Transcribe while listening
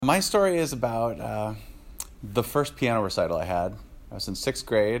My story is about the first piano recital I had. I was in 6th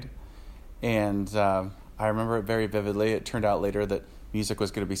grade, and I remember it very vividly. It turned out later that music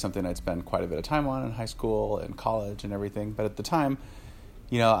was going to be something I'd spend quite a bit of time on in high school and college and everything. But at the time,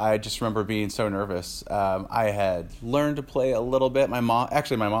 I just remember being so nervous. I had learned to play a little bit. My mom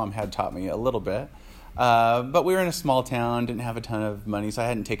had taught me a little bit. But we were in a small town, didn't have a ton of money, so I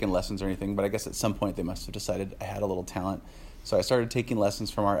hadn't taken lessons or anything. But I guess at some point they must have decided I had a little talent. So I started taking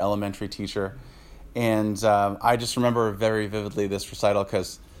lessons from our elementary teacher. And I just remember very vividly this recital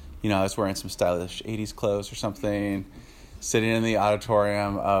because, I was wearing some stylish 80s clothes or something, sitting in the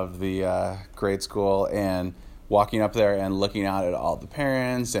auditorium of the grade school and walking up there and looking out at all the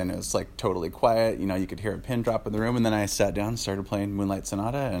parents, and it was like totally quiet. You could hear a pin drop in the room, and then I sat down and started playing Moonlight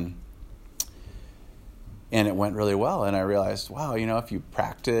Sonata, and it went really well. And I realized, wow, if you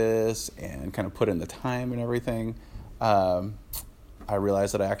practice and kind of put in the time and everything, I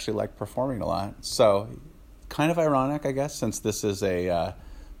realized that I actually like performing a lot. So kind of ironic, I guess, since this is a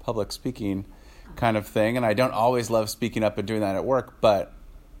public speaking kind of thing, and I don't always love speaking up and doing that at work, but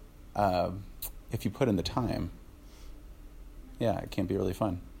if you put in the time, it can be really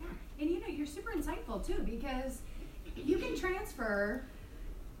fun. And you're super insightful too, because you can transfer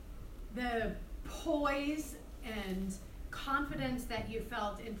the poise and confidence that you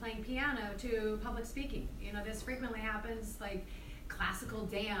felt in playing piano to public speaking. This frequently happens, like classical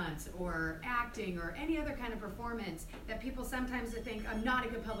dance or acting or any other kind of performance, that people sometimes think, I'm not a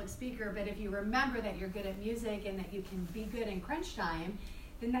good public speaker, but if you remember that you're good at music and that you can be good in crunch time,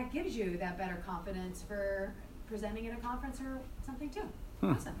 then that gives you that better confidence for presenting at a conference or something too.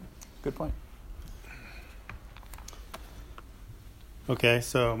 Awesome. Good point. Okay,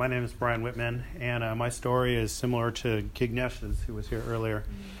 so my name is Brian Whitman, and my story is similar to Kignesh's, who was here earlier,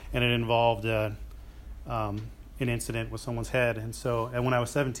 and it involved an incident with someone's head. And when I was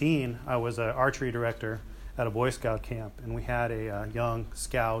 17, I was an archery director at a Boy Scout camp, and we had a young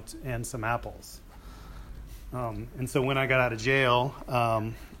scout and some apples. And so when I got out of jail,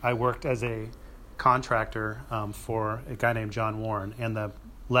 I worked as a contractor for a guy named John Warren. And the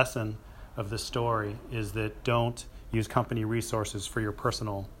lesson of this story is that don't use company resources for your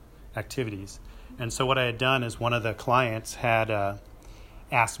personal activities. And so what I had done is one of the clients had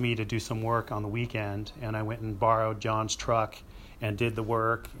asked me to do some work on the weekend, and I went and borrowed John's truck and did the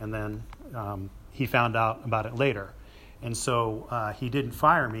work, and then he found out about it later. And so he didn't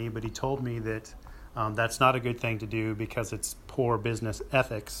fire me, but he told me that that's not a good thing to do because it's poor business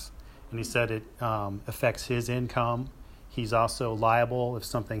ethics. And he said it affects his income. He's also liable if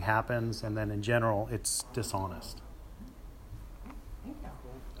something happens, and then in general, it's dishonest.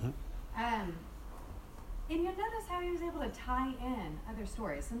 And you'll notice how he was able to tie in other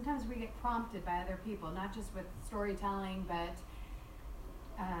stories. Sometimes we get prompted by other people, not just with storytelling, but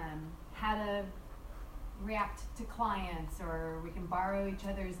how to react to clients, or we can borrow each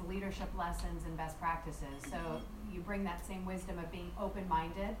other's leadership lessons and best practices. So you bring that same wisdom of being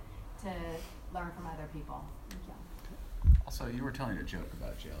open-minded to learn from other people. Thank you. Also, you were telling a joke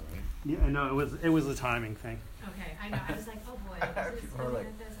about jail, right? Yeah, no, it was a timing thing. Okay, I know. I was like, oh boy, is this Or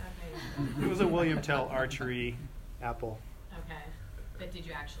like- this? Okay. It was a William Tell archery apple. Okay, but did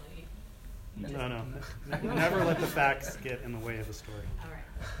you actually? No. Never let the facts get in the way of a story. All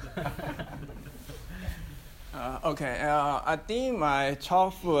right. I think my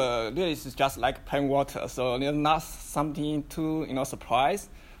childhood really is just like plain water, so there's not something too surprise.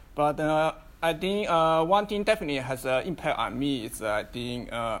 But I think one thing definitely has an impact on me is I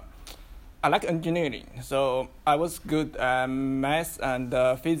think I like engineering, so I was good at math and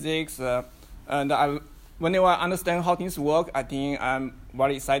physics, and whenever I understand how things work, I think I'm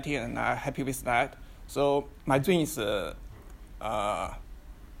very excited and I'm happy with that. So my dream is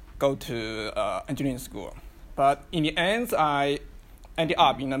go to engineering school. But in the end, I ended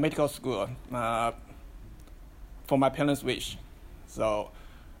up in a medical school for my parents' wish. So,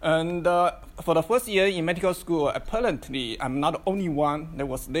 and for the first year in medical school, apparently I'm not the only one that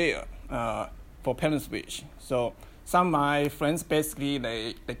was there for parents' wish. So some of my friends basically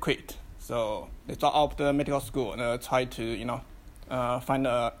they quit. So they dropped out of the medical school and try to find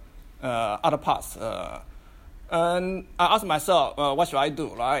other paths. And I asked myself, what should I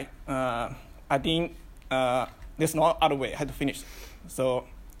do, right? I think there's no other way. I had to finish. So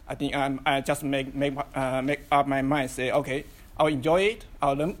I think I just make up my mind. Say, okay, I'll enjoy it.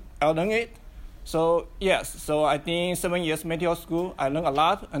 I'll learn it. So yes. So I think 7 years medical school, I learned a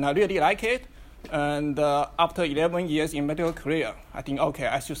lot, and I really like it. And after 11 years in medical career, I think okay,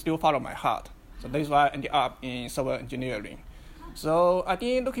 I should still follow my heart. So that's why I ended up in software engineering. So I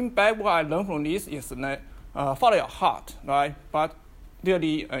think looking back, what I learned from this is that follow your heart, right? But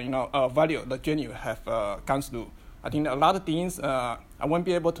really value the journey you have gone through. I think a lot of things I won't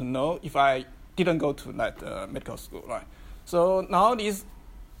be able to know if I didn't go to that medical school, right? So now these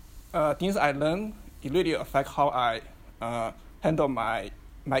things I learned, it really affect how I handle my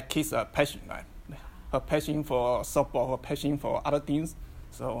kids' passion, right? Her passion for softball, her passion for other things.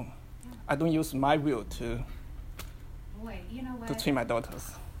 So I don't use my will to Boy, you know what? to train my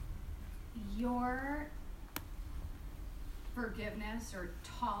daughters. Your forgiveness or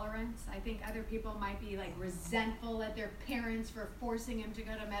tolerance, I think other people might be like resentful at their parents for forcing him to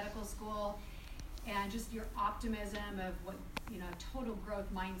go to medical school, and just your optimism of what, total growth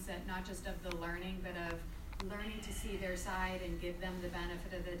mindset, not just of the learning, but of learning to see their side and give them the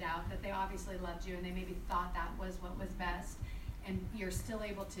benefit of the doubt that they obviously loved you and they maybe thought that was what was best, and you're still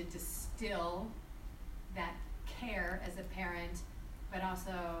able to distill that care as a parent, but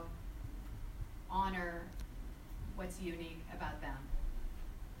also honor what's unique about them.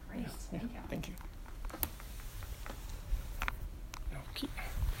 Great, Yes. thank you. Thank you. Okay.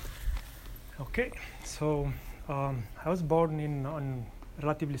 Okay, so I was born in a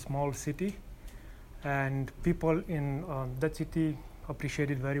relatively small city, and people in that city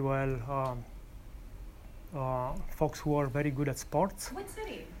appreciated very well folks who are very good at sports. What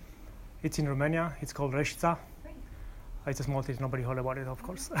city? It's in Romania. It's called Reșița. Great. It's a small city. Nobody heard about it, of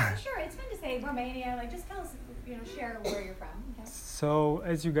course. Sure, it's fun to say Romania. Like, just tell us, share where you're from. Okay. So,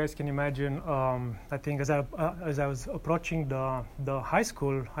 as you guys can imagine, I think as I was approaching the high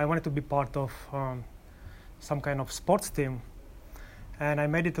school, I wanted to be part of some kind of sports team, and I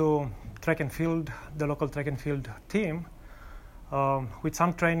made it to track and field, the local track and field team. With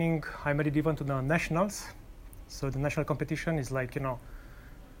some training, I made it even to the nationals. So the national competition is like,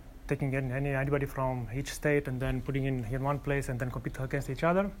 taking in anybody from each state and then putting in one place and then compete against each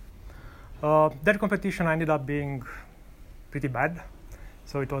other. That competition ended up being pretty bad.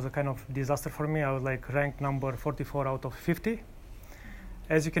 So it was a kind of disaster for me. I was like ranked number 44 out of 50.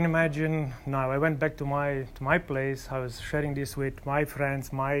 As you can imagine, now I went back to my place. I was sharing this with my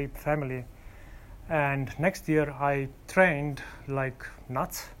friends, my family. And next year I trained like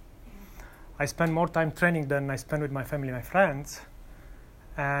nuts. I spent more time training than I spent with my family, my friends.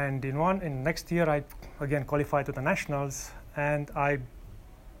 And in next year I again qualified to the nationals and I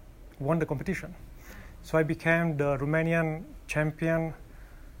won the competition. So I became the Romanian champion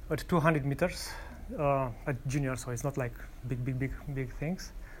at 200 meters at junior, so it's not like big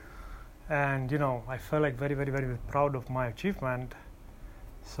things. And I felt like very, very, very proud of my achievement.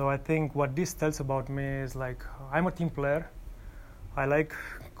 So I think what this tells about me is like I'm a team player. I like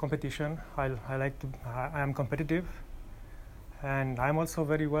competition. I am competitive, and I'm also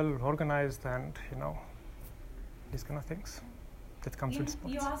very well organized, and these kind of things that comes with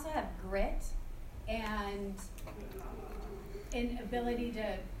sports. You also have grit and an ability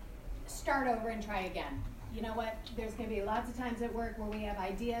to start over and try again. You know what? There's going to be lots of times at work where we have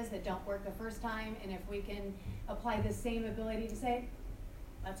ideas that don't work the first time, and if we can apply the same ability to say,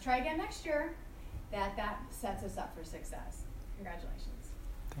 let's try again next year, that sets us up for success. Congratulations.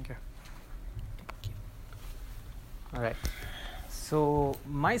 Thank you. All right. So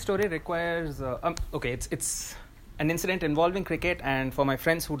my story requires, it's an incident involving cricket, and for my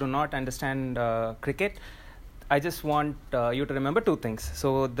friends who do not understand cricket, I just want you to remember two things.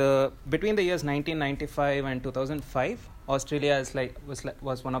 So between the years 1995 and 2005, Australia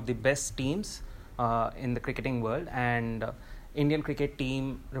was one of the best teams in the cricketing world, and Indian cricket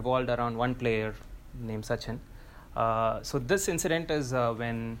team revolved around one player named Sachin. So this incident is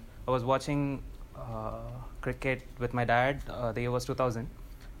when I was watching cricket with my dad. The year was 2000,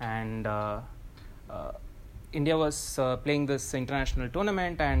 and India was playing this international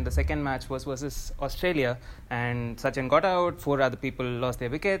tournament, and the second match was versus Australia, and Sachin got out, 4 other people lost their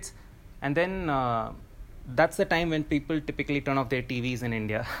wickets, and then that's the time when people typically turn off their TVs in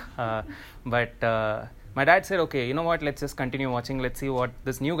India. But my dad said, okay, you know what, let's just continue watching, let's see what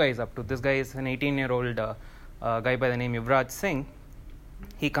this new guy is up to. This guy is an 18-year-old guy by the name Yuvraj Singh.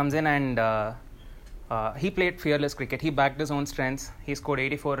 He comes in and he played fearless cricket. He backed his own strengths. He scored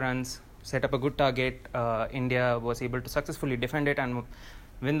 84 runs, set up a good target. India was able to successfully defend it and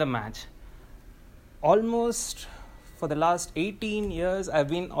win the match. Almost for the last 18 years, I've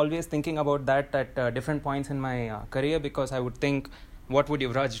been always thinking about that at different points in my career, because I would think, what would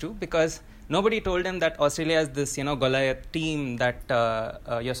Yuvraj do? Because nobody told him that Australia is this, Goliath team that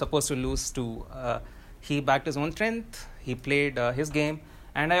you're supposed to lose to. He backed his own strength. He played his game.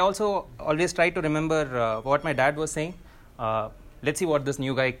 And I also always try to remember what my dad was saying. Let's see what this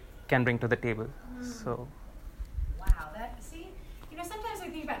new guy can bring to the table. So, Wow, sometimes we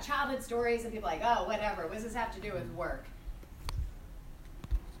think about childhood stories and people are like, oh, whatever, what does this have to do with work?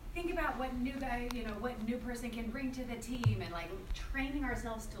 out what new guy, what new person can bring to the team, and like training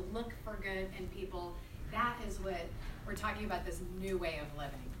ourselves to look for good in people. That is what we're talking about, this new way of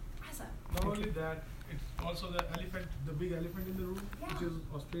living. Awesome. Not only that, it's also the big elephant in the room, which is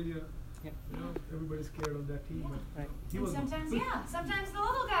Australia. Yeah. Everybody's scared of that team. Right. And sometimes the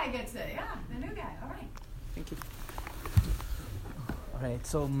little guy gets it. Yeah, the new guy. All right. Thank you. All right,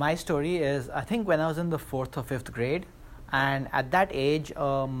 so my story is, I think when I was in the 4th or 5th grade, and at that age,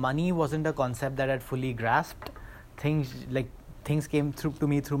 money wasn't a concept that I'd fully grasped. Things came through to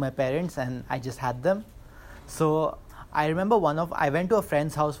me through my parents, and I just had them. So I remember I went to a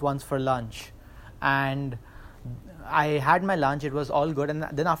friend's house once for lunch, and I had my lunch. It was all good, and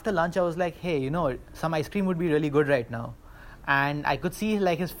then after lunch, I was like, hey, some ice cream would be really good right now. And I could see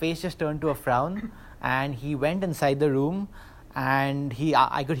like his face just turned to a frown, and he went inside the room, and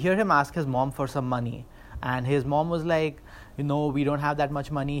I could hear him ask his mom for some money. And his mom was like, we don't have that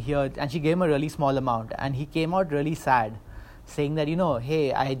much money here. And she gave him a really small amount. And he came out really sad, saying that,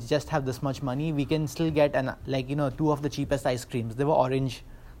 hey, I just have this much money. We can still get 2 of the cheapest ice creams. They were orange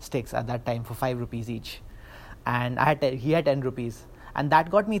sticks at that time for 5 rupees each. And he had 10 rupees. And that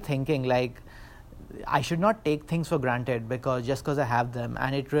got me thinking, like, I should not take things for granted just because I have them.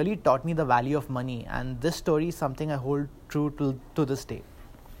 And it really taught me the value of money. And this story is something I hold true to this day.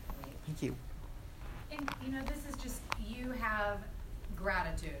 Thank you. And this is just, you have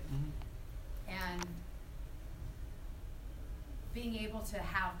gratitude. And being able to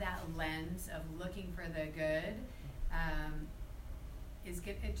have that lens of looking for the good is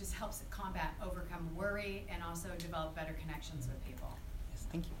good. It just helps overcome worry, and also develop better connections with people. Yes,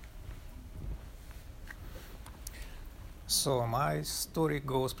 thank you. So my story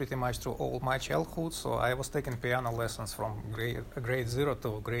goes pretty much through all my childhood. So I was taking piano lessons from grade 0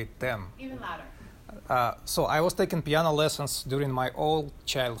 to grade 10. Even louder. So I was taking piano lessons during my whole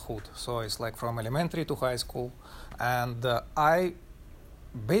childhood. So it's like from elementary to high school. And I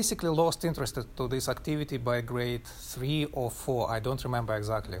basically lost interest to this activity by grade 3 or 4. I don't remember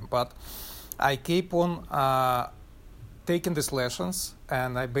exactly. But I keep on taking these lessons,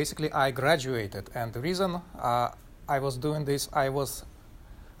 and I graduated. And the reason I was doing this,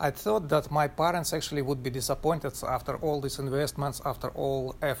 I thought that my parents actually would be disappointed after all these investments, after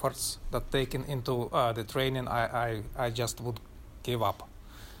all efforts that taken into the training. I just would give up.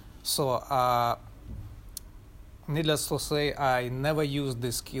 So needless to say, I never used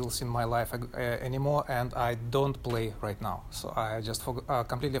these skills in my life anymore, and I don't play right now. So I just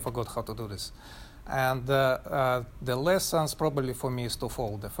completely forgot how to do this. And the lessons probably for me is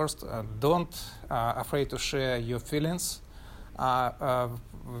twofold. The first, don't afraid to share your feelings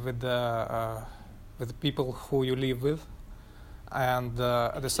with the people who you live with. And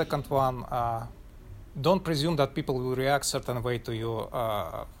the second one, don't presume that people will react certain way to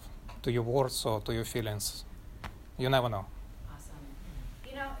your words or to your feelings. You never know. Awesome.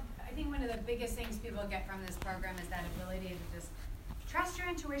 I think one of the biggest things people get from this program is that ability to just trust your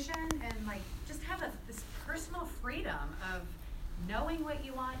intuition and just have this personal freedom of knowing what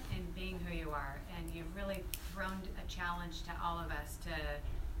you want and being who you are. And you've really thrown a challenge to all of us to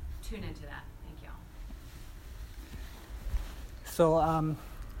tune into that. Thank you. So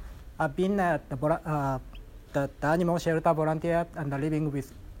I've been at the animal shelter volunteer and living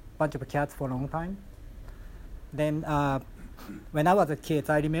with a bunch of cats for a long time. Then when I was a kid,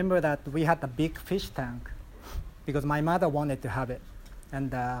 I remember that we had a big fish tank because my mother wanted to have it.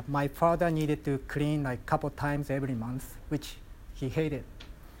 And my father needed to clean a couple times every month, which he hated.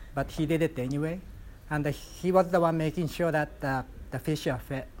 But he did it anyway. And he was the one making sure that the fish are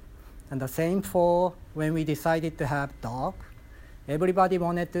fed. And the same for when we decided to have dog. Everybody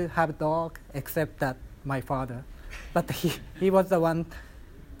wanted to have dog except that my father. But he was the one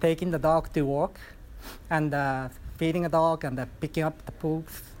taking the dog to work and feeding a dog and picking up the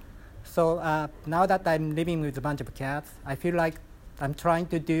poops. So now that I'm living with a bunch of cats, I feel like I'm trying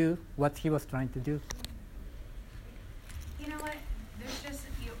to do what he was trying to do. You know what? There's just,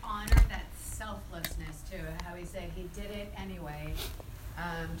 you honor that selflessness too. How he said he did it anyway.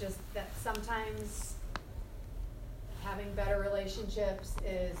 Just that sometimes having better relationships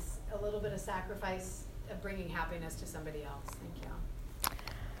is a little bit of sacrifice of bringing happiness to somebody else. Thank you.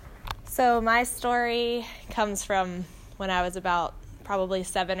 So my story comes from when I was about probably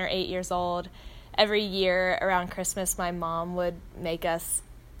 7 or 8 years old. Every year around Christmas, my mom would make us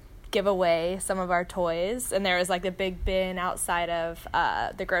give away some of our toys. And there was a big bin outside of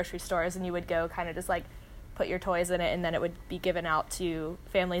the grocery stores, and you would go kind of just put your toys in it, and then it would be given out to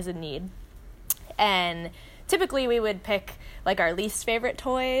families in need. And typically we would pick our least favorite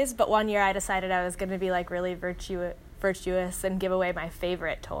toys, but one year I decided I was going to be really virtuous and give away my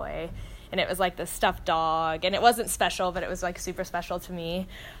favorite toy. And it was like the stuffed dog, and it wasn't special, but it was like super special to me.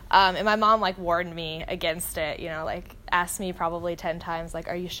 And my mom like warned me against it, you know, like asked me probably 10 times, like,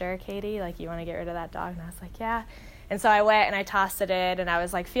 are you sure, Katie? Like, you want to get rid of that dog? And I was like, yeah. And so I went and I tossed it in, and I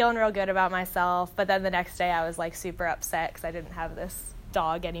was like feeling real good about myself. But then the next day I was like super upset because I didn't have this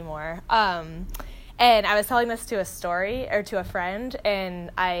dog anymore. And I was telling this to a friend,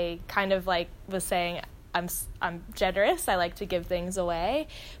 and I kind of like was saying, I'm generous. I like to give things away.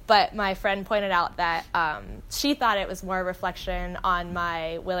 But my friend pointed out that she thought it was more a reflection on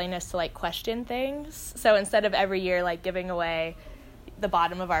my willingness to like question things. So instead of every year like giving away the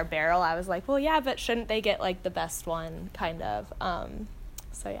bottom of our barrel, I was like, well, yeah, but shouldn't they get like the best one, kind of.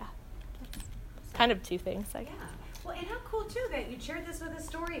 So yeah, that's kind of two things, I guess. Yeah. Well, and how cool too that you shared this with a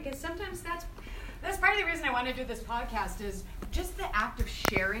story, because sometimes that's part of the reason I want to do this podcast, is just the act of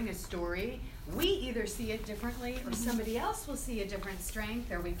sharing a story. We either see it differently, or somebody else will see a different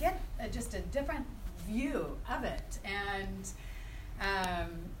strength, or we get just a different view of it. And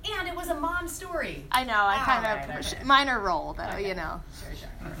it was a mom story. I know. I kind of minor role, though. Okay. You know. Sure.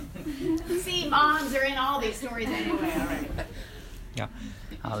 See, moms are in all these stories anyway. All right. Yeah.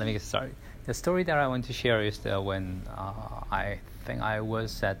 Let me get started. The story that I want to share is when I think I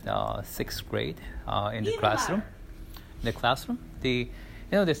was at 6th grade in the classroom.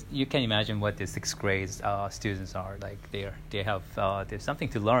 You can imagine what the 6th grade students are like. They have there's something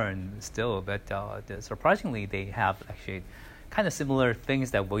to learn still, but surprisingly they have actually kind of similar things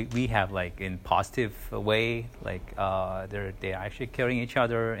that we have, like in positive way, like they're actually caring each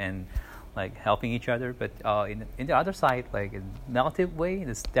other and like helping each other. But in the other side, like in negative way,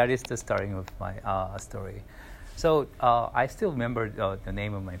 that is the starting of my story. So I still remember the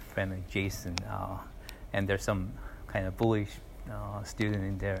name of my friend, Jason, and there's some kind of bullish student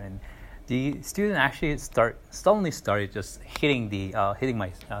in there, and the student actually suddenly started just hitting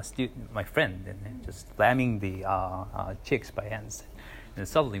my friend, and just slamming the cheeks by hands, and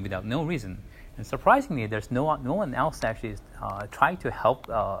suddenly without no reason. And surprisingly, there's no one else actually trying to help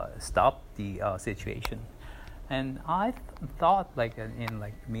stop the situation. And I thought, like in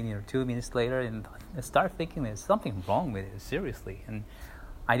like a minute or 2 minutes later, and I started thinking there's something wrong with it, seriously. And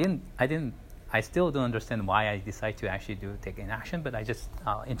I still don't understand why I decided to actually take an action, but I just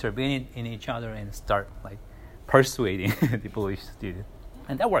intervene in each other and start like persuading the bullish student,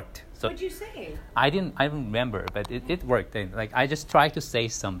 and that worked. So what'd you say? I don't remember, but it worked. And, like, I just tried to say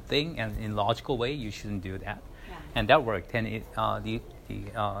something, and in logical way, you shouldn't do that, and that worked. And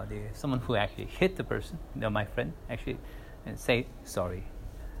someone who actually hit the person, my friend, actually, and say sorry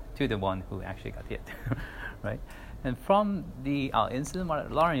to the one who actually got hit, right? And from the incident, what I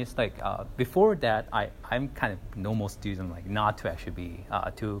learned is like before that, I'm kind of normal student, like not to actually be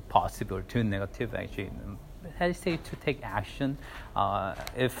too positive or too negative. Actually, hesitate to take action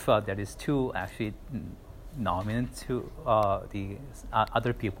if that is too actually dominant to the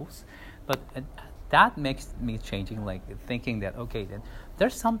other people's. But that makes me changing, like thinking that okay, then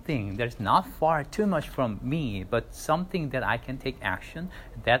there's not far too much from me, but something that I can take action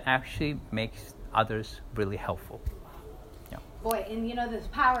that actually makes others really helpful. Yeah. Boy, and you know, the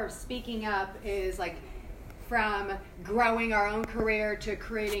power of speaking up is like from growing our own career to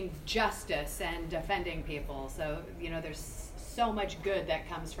creating justice and defending people. So, you know, there's so much good that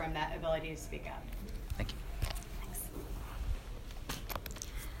comes from that ability to speak up. Thank you.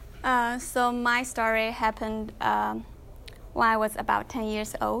 Thanks. So my story happened when I was about 10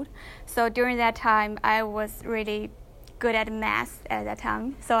 years old. So during that time, I was really good at math at that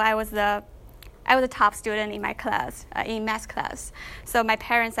time. So I was the top student in my class, in math class. So my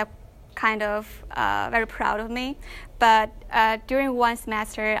parents are kind of very proud of me. But during one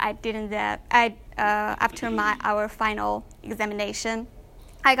semester, after our final examination,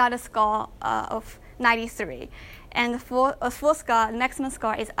 I got a score of 93. And for a full score, the maximum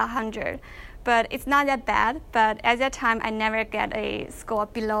score is 100. But it's not that bad. But at that time, I never get a score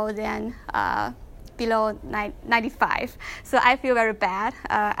below 95. So I feel very bad.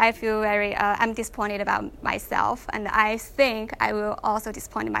 I'm disappointed about myself, and I think I will also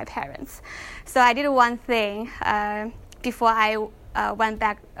disappoint my parents. So I did one thing before I went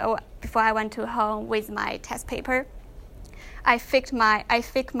to home with my test paper. I fixed my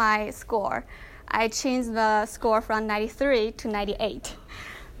score. I changed the score from 93 to 98.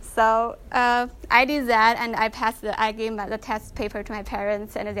 So I did that, and I gave the test paper to my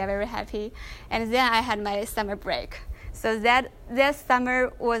parents, and they're very happy. And then I had my summer break. So that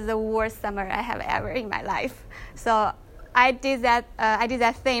summer was the worst summer I have ever in my life. So I did that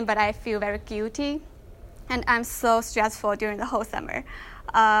thing, but I feel very guilty, and I'm so stressful during the whole summer.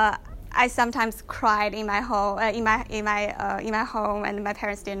 I sometimes cried in my home, in my home, and my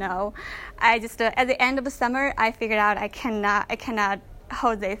parents didn't know. I just at the end of the summer, I figured out I cannot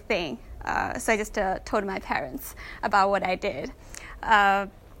hold this thing. So I just told my parents about what I did.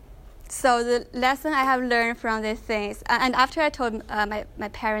 So the lesson I have learned from these things, and after I told my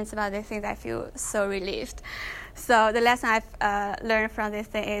parents about these things, I feel so relieved. So the lesson I've learned from this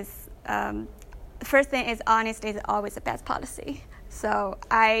thing is, the first thing is honesty is always the best policy. So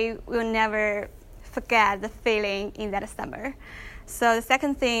I will never forget the feeling in that summer. So the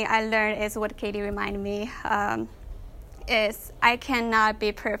second thing I learned is what Katie reminded me, is I cannot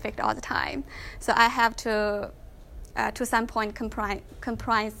be perfect all the time. So I have to some point,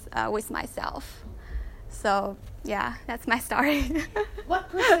 compromise with myself. So yeah, that's my story.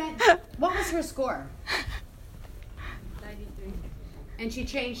 What was her score? 93. And she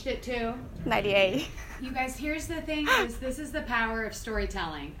changed it to? 98. You guys, here's the thing, is this is the power of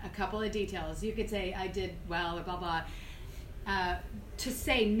storytelling. A couple of details. You could say, I did well, or blah, blah. To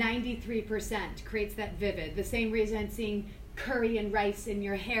say 93% creates that vivid. The same reason seeing curry and rice in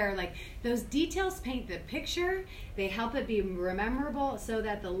your hair, like those details paint the picture. They help it be memorable so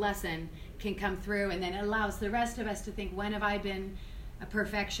that the lesson can come through, and then it allows the rest of us to think, when have I been a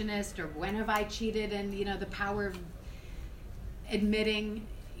perfectionist, or when have I cheated? And the power of admitting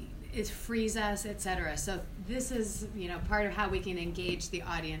frees us, etc. So this is part of how we can engage the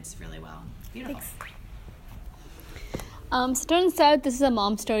audience really well. Beautiful. So turns out this is a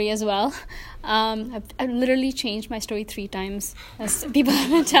mom story as well. I've literally changed my story 3 times as people have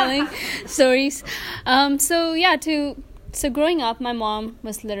been telling stories. So growing up, my mom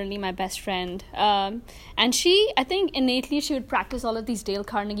was literally my best friend. And she, I think innately, she would practice all of these Dale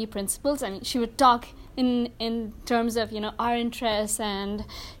Carnegie principles. I mean, she would talk in terms of, our interests, and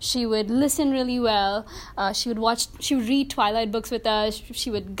she would listen really well. She would read Twilight books with us.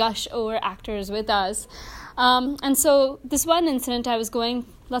 She would gush over actors with us. And so this one incident, I was going,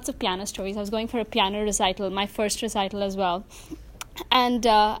 lots of piano stories. I was going for a piano recital, my first recital as well. And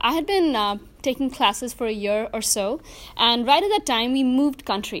I had been taking classes for a year or so. And right at that time, we moved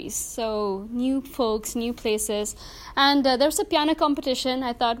countries. So new folks, new places. And there was a piano competition.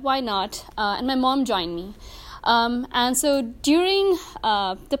 I thought, why not? And my mom joined me. And so during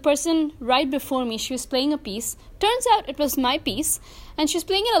the person right before me, she was playing a piece. Turns out it was my piece. And she was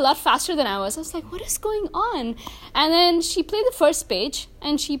playing it a lot faster than I was. I was like, what is going on? And then she played the first page,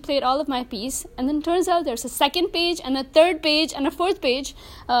 and she played all of my piece. And then turns out there's a second page, and a third page, and a fourth page.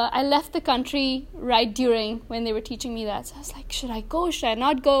 I left the country right during when they were teaching me that. So I was like, should I go? Should I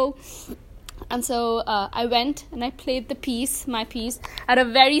not go? And so I went and I played my piece, at a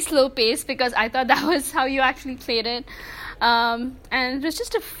very slow pace, because I thought that was how you actually played it. And it was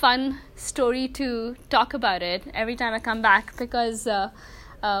just a fun story to talk about it every time I come back, because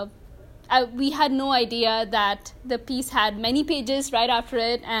we had no idea that the piece had many pages right after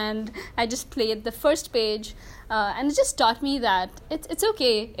it, and I just played the first page. And it just taught me that it's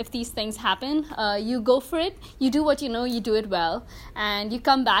okay if these things happen. You go for it, you do what you know, you do it well, and you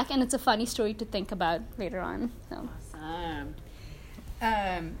come back, and it's a funny story to think about later on. So.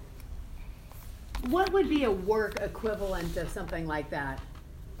 Awesome. What would be a work equivalent of something like that?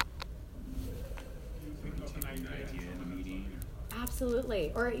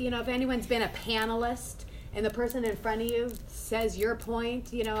 Absolutely. Or, if anyone's been a panelist and the person in front of you says your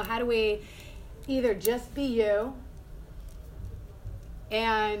point, how do we either just be you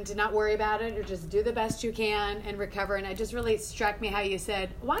and not worry about it, or just do the best you can and recover? And it just really struck me how you said,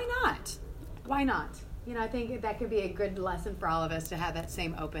 why not? Why not? I think that could be a good lesson for all of us to have that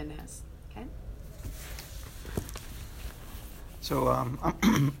same openness. Okay? So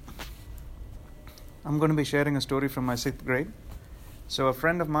I'm going to be sharing a story from my 6th grade. So a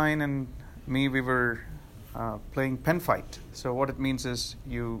friend of mine and me, we were playing pen fight. So what it means is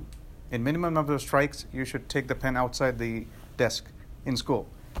in minimum number of strikes, you should take the pen outside the desk in school.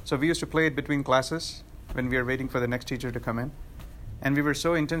 So we used to play it between classes when we were waiting for the next teacher to come in. And we were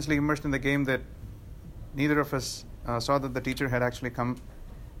so intensely immersed in the game that neither of us saw that the teacher had actually come.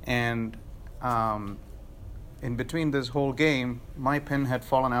 And in between this whole game, my pen had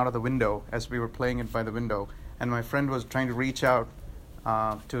fallen out of the window as we were playing it by the window. And my friend was trying to reach out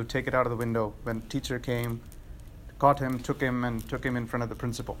to take it out of the window when teacher came, caught him, took him in front of the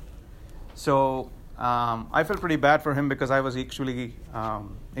principal. So I felt pretty bad for him, because I was actually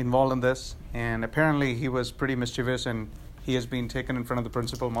involved in this, and apparently he was pretty mischievous, and he has been taken in front of the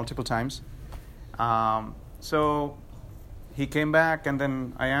principal multiple times. So he came back, and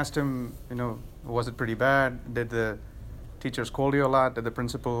then I asked him, was it pretty bad? Did the teacher scold you a lot? Did the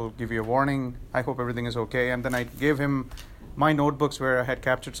principal give you a warning? I hope everything is okay. And then I gave him my notebooks where I had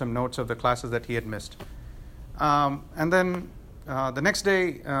captured some notes of the classes that he had missed. And then the next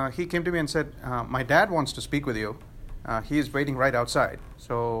day, he came to me and said, my dad wants to speak with you. He is waiting right outside.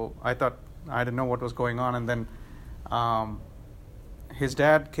 So I thought, I didn't know what was going on. And then his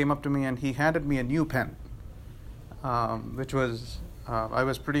dad came up to me and he handed me a new pen, which was, I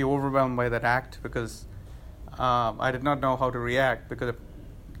was pretty overwhelmed by that act because I did not know how to react, because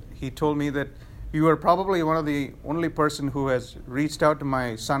he told me that you are probably one of the only person who has reached out to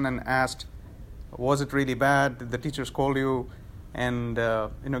my son and asked, was it really bad? Did the teacher scold you? And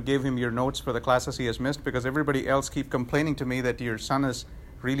gave him your notes for the classes he has missed, because everybody else keep complaining to me that your son is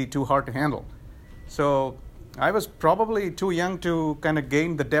really too hard to handle. So I was probably too young to kind of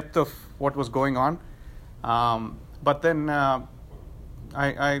gain the depth of what was going on. But then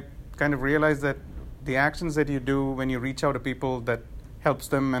I kind of realized that the actions that you do when you reach out to people, that helps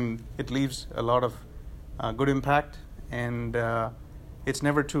them, and it leaves a lot of good impact. And it's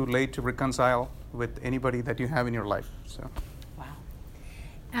never too late to reconcile with anybody that you have in your life. So.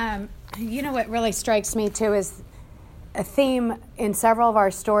 What really strikes me too is a theme in several of our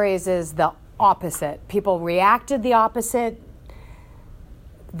stories is the opposite. People reacted the opposite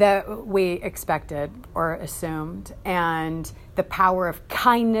that we expected or assumed, and the power of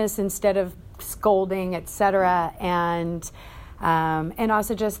kindness instead of scolding, etc. And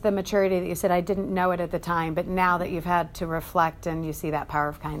also just the maturity that you said, I didn't know it at the time, but now that you've had to reflect and you see that power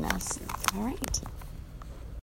of kindness. All right.